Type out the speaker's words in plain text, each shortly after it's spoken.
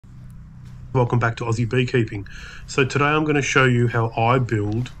Welcome back to Aussie Beekeeping. So today I'm going to show you how I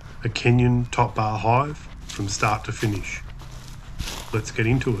build a Kenyan Top Bar Hive from start to finish. Let's get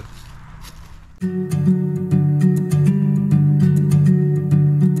into it.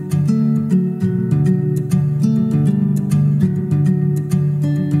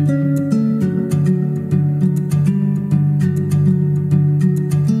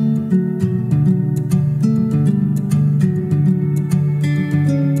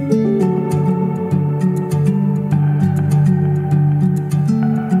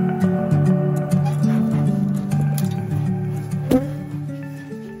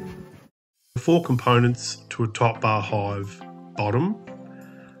 Four components to a top bar hive bottom.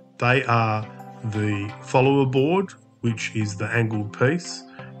 They are the follower board, which is the angled piece.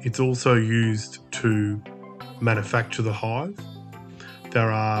 It's also used to manufacture the hive.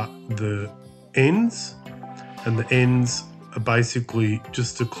 There are the ends, and the ends are basically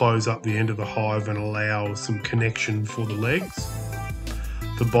just to close up the end of the hive and allow some connection for the legs.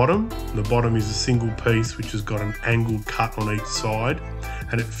 The bottom is a single piece which has got an angled cut on each side,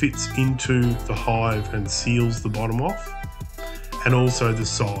 and it fits into the hive and seals the bottom off, and also the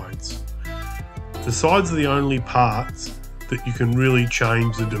sides. The sides are the only parts that you can really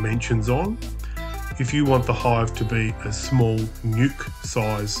change the dimensions on. If you want the hive to be a small nuke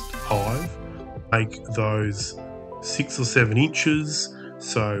sized hive, make those 6 or 7 inches,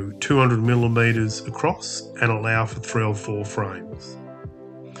 so 200 millimeters across, and allow for 3 or 4 frames.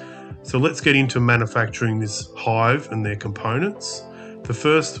 So let's get into manufacturing this hive and their components. The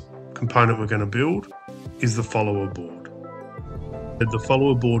first component we're going to build is the follower board. The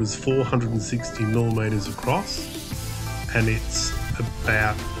follower board is 460 millimeters across, and it's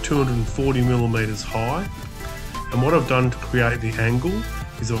about 240 millimeters high. And what I've done to create the angle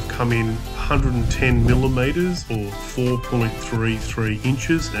is I've come in 110 millimeters or 4.33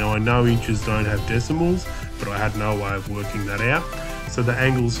 inches. Now I know inches don't have decimals, but I had no way of working that out. So the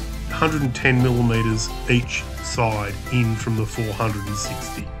angle's 110 millimeters each side in from the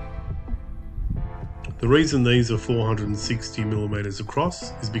 460. The reason these are 460 millimeters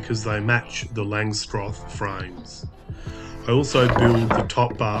across is because they match the Langstroth frames. I also build the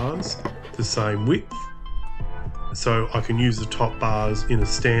top bars the same width, so I can use the top bars in a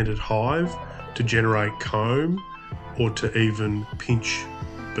standard hive to generate comb or to even pinch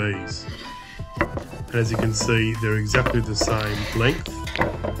bees. And as you can see, they're exactly the same length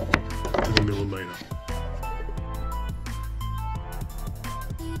to the millimeter.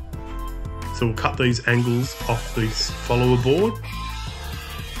 So we'll cut these angles off this follower board.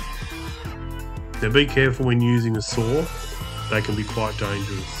 Now be careful when using a saw, they can be quite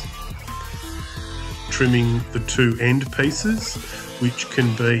dangerous. Trimming the 2 end pieces, which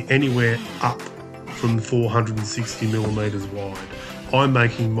can be anywhere up from 460 millimeters wide. I'm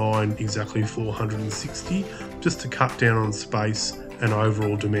making mine exactly 460 just to cut down on space and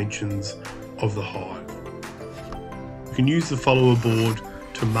overall dimensions of the hive. You can use the follower board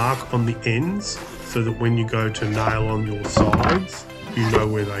to mark on the ends so that when you go to nail on your sides, you know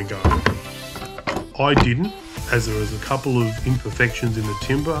where they go. I didn't, as there was a couple of imperfections in the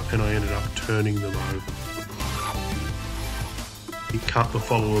timber and I ended up turning them over. You cut the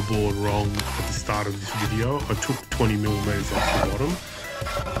follower board wrong at the start of this video. I took 20 millimeters off the bottom.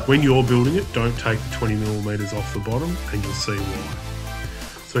 When you're building it, don't take the 20 millimeters off the bottom and you'll see why.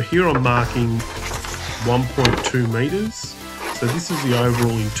 So here I'm marking 1.2 meters. So this is the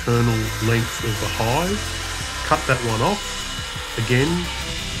overall internal length of the hive. Cut that one off. Again,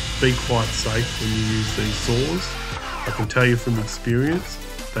 be quite safe when you use these saws. I can tell you from experience,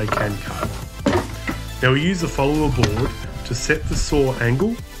 they can cut. Now we use the follower board to set the saw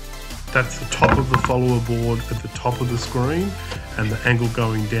angle. That's the top of the follower board at the top of the screen, and the angle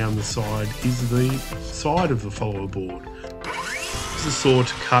going down the side is the side of the follower board. Use the saw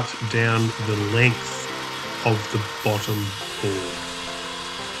to cut down the length of the bottom board.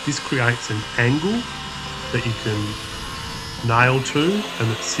 This creates an angle that you can nail to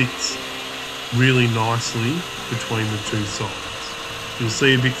and that sits really nicely between the 2 sides. You'll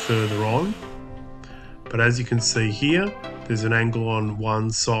see a bit further on, but as you can see here, there's an angle on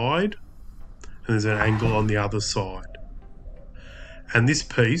one side and there's an angle on the other side. And this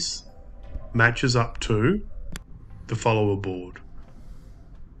piece matches up to the follower board.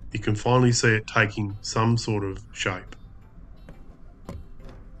 You can finally see it taking some sort of shape.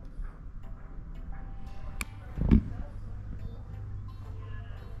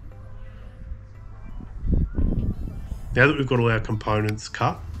 Now that we've got all our components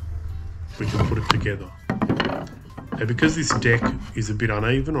cut, we can put it together. Now because this deck is a bit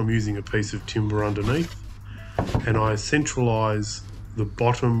uneven, I'm using a piece of timber underneath, and I centralise the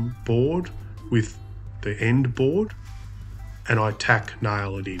bottom board with the end board, and I tack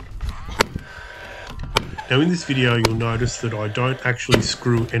nail it in. Now in this video you'll notice that I don't actually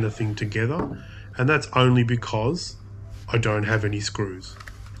screw anything together, and that's only because I don't have any screws.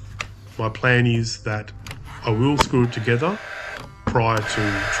 My plan is that I will screw it together prior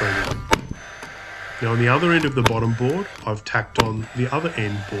to treating it. Now on the other end of the bottom board, I've tacked on the other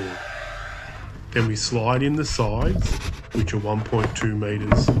end board. Then we slide in the sides, which are 1.2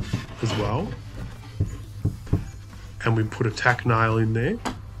 meters as well. And we put a tack nail in there,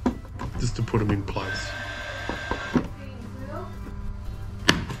 just to put them in place.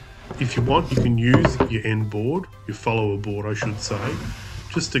 If you want, you can use your end board, your follower board I should say,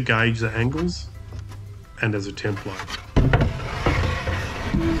 just to gauge the angles and as a template.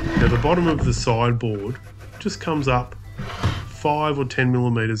 Now the bottom of the sideboard just comes up 5 or 10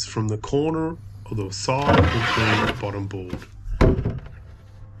 millimeters from the corner or the side of the bottom board.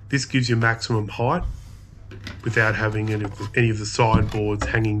 This gives you maximum height without having any of the sideboards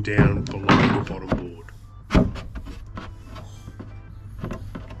hanging down below the bottom board.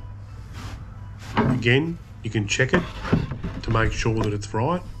 Again, you can check it to make sure that it's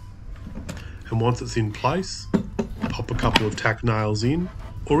right, and once it's in place, pop a couple of tack nails in,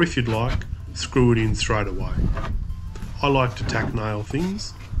 or if you'd like, screw it in straight away. I like to tack nail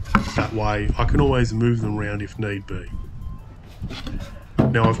things, that way I can always move them around if need be.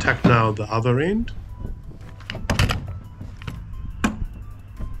 Now I've tack nailed the other end,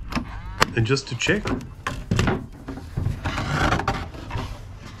 and just to check,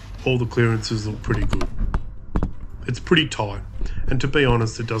 all the clearances look pretty good. It's pretty tight, and to be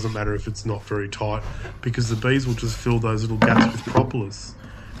honest it doesn't matter if it's not very tight, because the bees will just fill those little gaps with propolis.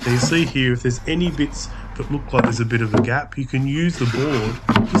 Now you see here, if there's any bits that look like there's a bit of a gap, you can use the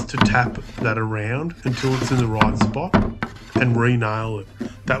board just to tap that around until it's in the right spot and re-nail it.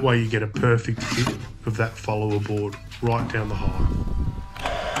 That way you get a perfect fit of that follower board right down the hive.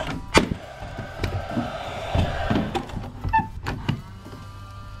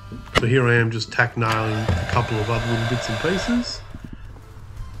 So here I am just tack nailing a couple of other little bits and pieces,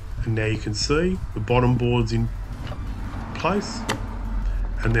 and now you can see the bottom board's in place,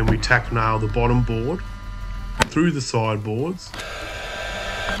 and then we tack nail the bottom board through the sideboards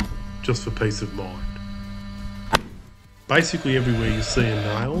just for peace of mind. Basically everywhere you see a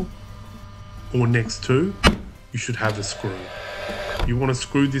nail or next to, you should have a screw. You want to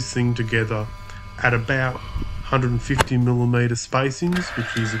screw this thing together at about 150 millimeter spacings,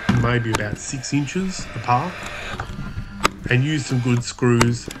 which is maybe about 6 inches apart, and use some good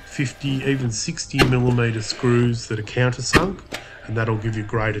screws, 50, even 60 millimeter screws that are countersunk, and that'll give you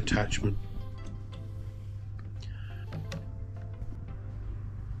great attachment.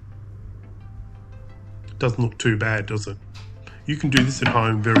 Doesn't look too bad, does it? You can do this at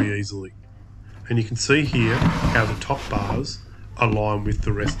home very easily, and you can see here how the top bars align with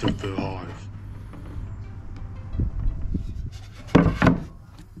the rest of the hive.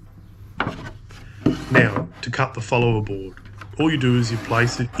 Now, to cut the follower board, all you do is you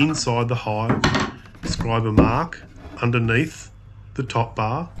place it inside the hive, scribe a mark underneath the top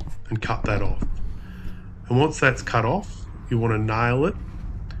bar and cut that off. And once that's cut off, you want to nail it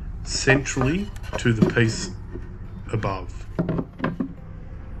centrally to the piece above.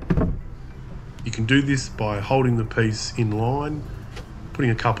 You can do this by holding the piece in line,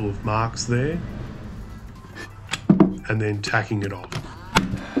 putting a couple of marks there, and then tacking it off.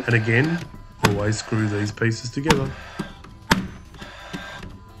 And again, always screw these pieces together.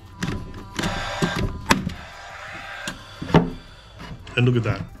 And look at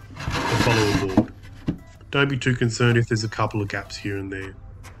that, the follower board. Don't be too concerned if there's a couple of gaps here and there.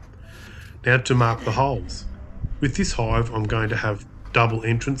 Now to mark the holes. With this hive, I'm going to have double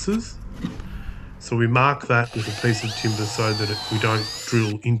entrances. So we mark that with a piece of timber so that we don't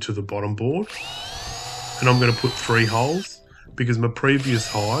drill into the bottom board. And I'm going to put 3 holes because my previous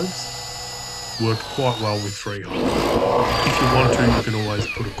hives worked quite well with 3 holes. If you want to, you can always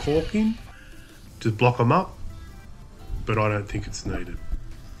put a cork in to block them up, but I don't think it's needed.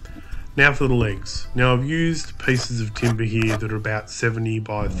 Now for the legs. Now I've used pieces of timber here that are about 70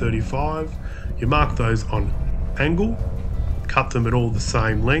 by 35. You mark those on angle, cut them at all the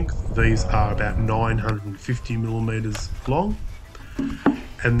same length. These are about 950 millimeters long.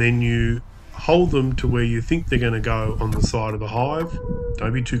 And then you hold them to where you think they're going to go on the side of the hive.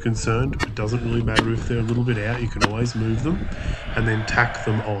 Don't be too concerned. It doesn't really matter if they're a little bit out. You can always move them and then tack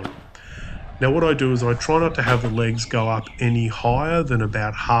them on. Now what I do is I try not to have the legs go up any higher than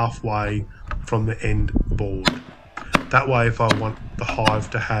about halfway from the end board. That way, if I want the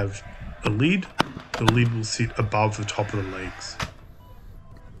hive to have a lid, the lid will sit above the top of the legs.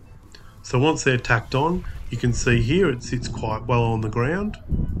 So once they're tacked on, you can see here it sits quite well on the ground.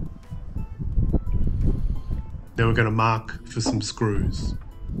 Now we're going to mark for some screws.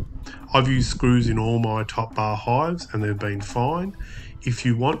 I've used screws in all my top bar hives and they've been fine. If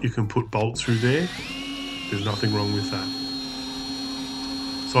you want, you can put bolts through there. There's nothing wrong with that.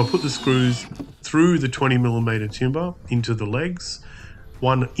 So I put the screws through the 20mm timber into the legs,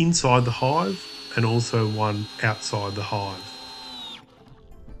 one inside the hive and also one outside the hive.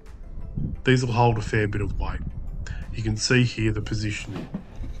 These will hold a fair bit of weight. You can see here the positioning.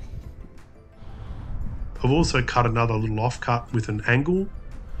 I've also cut another little offcut with an angle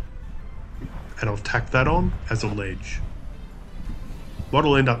and I've tacked that on as a ledge. What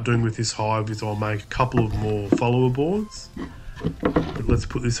I'll end up doing with this hive is I'll make a couple of more follower boards. But let's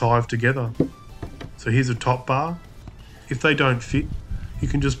put this hive together. So here's a top bar. If they don't fit, you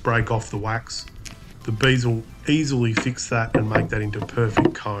can just break off the wax. The bees will easily fix that and make that into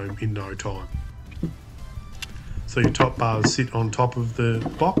perfect comb in no time. So your top bars sit on top of the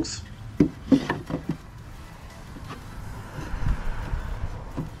box.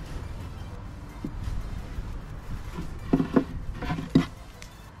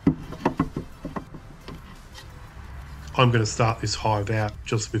 I'm going to start this hive out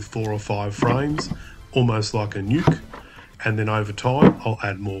just with 4 or 5 frames, almost like a nuke, and then over time I'll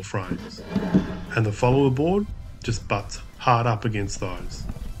add more frames. And the follower board just butts hard up against those.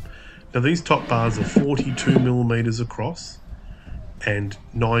 Now these top bars are 42mm across and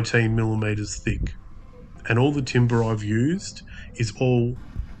 19mm thick, and all the timber I've used is all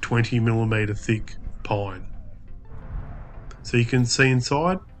 20mm thick pine. So you can see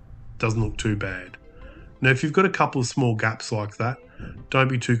inside, doesn't look too bad. Now if you've got a couple of small gaps like that, don't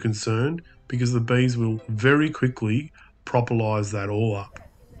be too concerned because the bees will very quickly propolize that all up.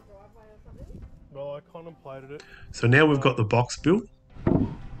 Well, I contemplated it. So now we've got the box built,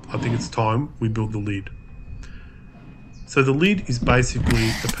 I think it's time we build the lid. So the lid is basically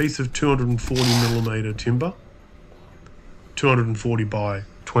a piece of 240mm timber, 240 by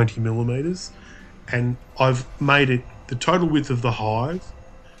 20mm, and I've made it the total width of the hive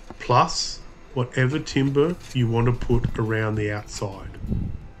plus whatever timber you want to put around the outside.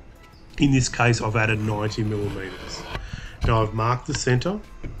 In this case, I've added 90mm. Now I've marked the center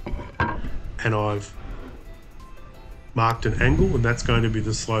and I've marked an angle, and that's going to be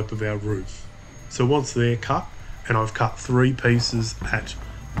the slope of our roof. So once they're cut, and I've cut 3 pieces at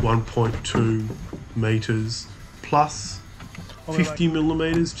 1.2 meters plus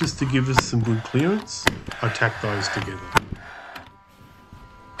 50mm just to give us some good clearance, I tack those together.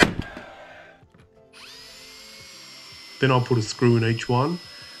 Then I'll put a screw in each one,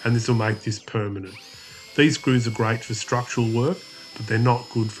 and this will make this permanent. These screws are great for structural work, but they're not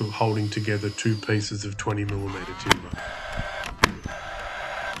good for holding together 2 pieces of 20mm timber.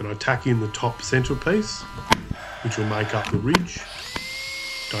 And I tack in the top centre piece, which will make up the ridge.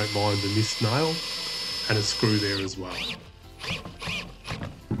 Don't mind the missed nail, and a screw there as well.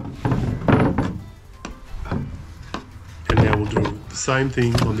 And now we'll do the same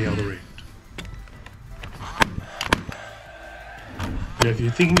thing on the other end. Now if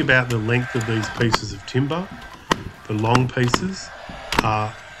you're thinking about the length of these pieces of timber, the long pieces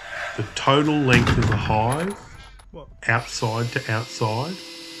are the total length of the hive, outside to outside,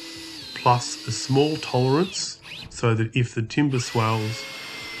 plus a small tolerance so that if the timber swells,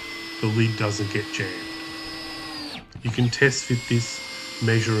 the lid doesn't get jammed. You can test fit this,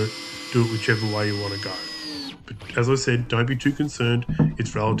 measure it, do it whichever way you want to go. But as I said, don't be too concerned,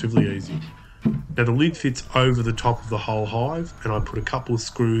 it's relatively easy. Now the lid fits over the top of the whole hive, and I put a couple of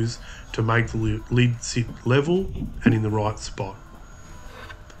screws to make the lid sit level and in the right spot.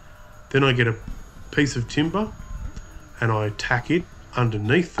 Then I get a piece of timber and I tack it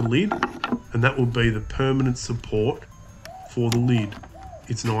underneath the lid, and that will be the permanent support for the lid.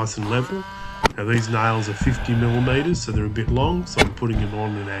 It's nice and level. Now these nails are 50mm, so they're a bit long, so I'm putting them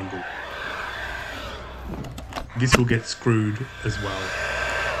on an angle. This will get screwed as well.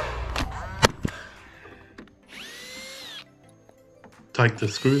 Take the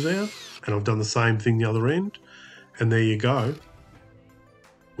screws out, and I've done the same thing the other end, and there you go.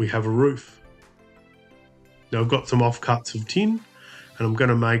 We have a roof. Now I've got some offcuts of tin, and I'm going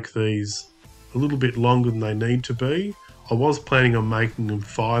to make these a little bit longer than they need to be. I was planning on making them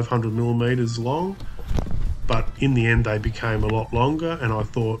 500mm long, but in the end they became a lot longer, and I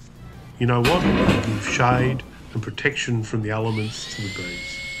thought, you know what, I'll give shade and protection from the elements to the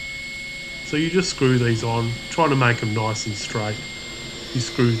bees. So you just screw these on, try to make them nice and straight. You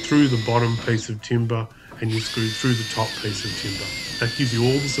screw through the bottom piece of timber and you screw through the top piece of timber. That gives you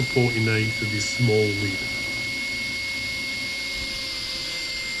all the support you need for this small lid.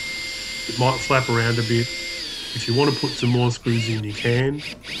 It might flap around a bit. If you want to put some more screws in, you can,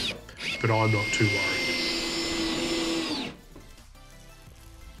 but I'm not too worried.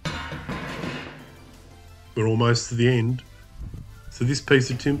 We're almost to the end. So this piece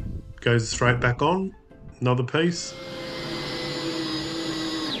of timber goes straight back on, another piece.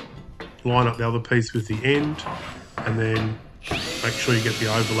 Line up the other piece with the end, and then make sure you get the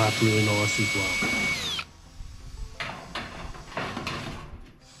overlap really nice as well.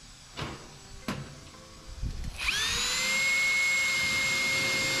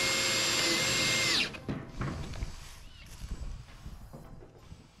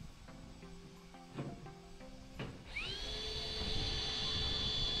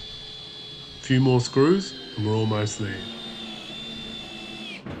 A few more screws and we're almost there.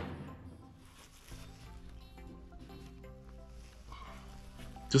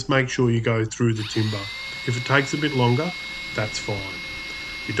 Just make sure you go through the timber. If it takes a bit longer, that's fine.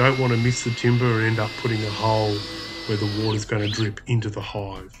 You don't want to miss the timber and end up putting a hole where the water's going to drip into the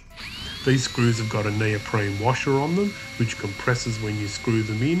hive. These screws have got a neoprene washer on them, which compresses when you screw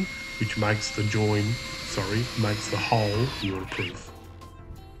them in, which makes the makes the hole waterproof.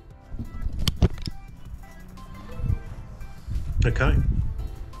 Okay,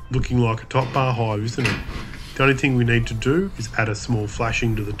 looking like a top bar hive, isn't it? The only thing we need to do is add a small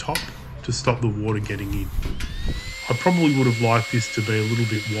flashing to the top to stop the water getting in. I probably would have liked this to be a little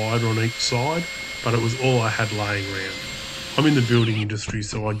bit wider on each side, but it was all I had laying around. I'm in the building industry,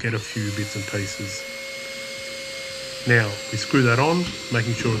 so I get a few bits and pieces. Now, we screw that on,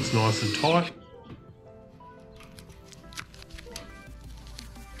 making sure it's nice and tight.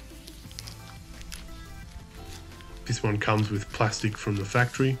 This one comes with plastic from the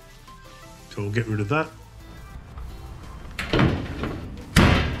factory, so we'll get rid of that.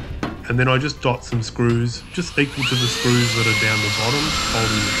 And then I just dot some screws, just equal to the screws that are down the bottom,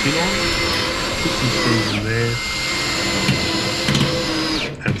 holding the pin on. Put some screws in there,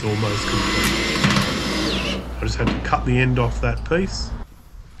 and it's almost complete. I just had to cut the end off that piece,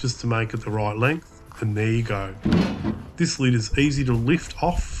 just to make it the right length, and there you go. This lid is easy to lift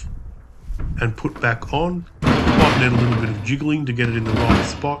off and put back on. Might need a little bit of jiggling to get it in the right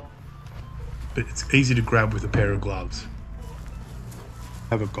spot, but it's easy to grab with a pair of gloves.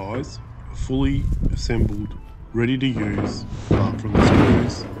 Have it, guys, a fully assembled, ready to use, apart from the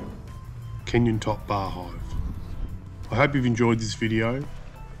screws, Kenyan Top Bar Hive. I hope you've enjoyed this video.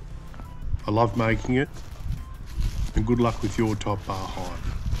 I love making it, and good luck with your Top Bar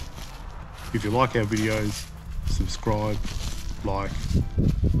Hive. If you like our videos, subscribe, like,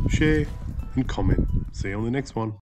 share and comment. See you on the next one.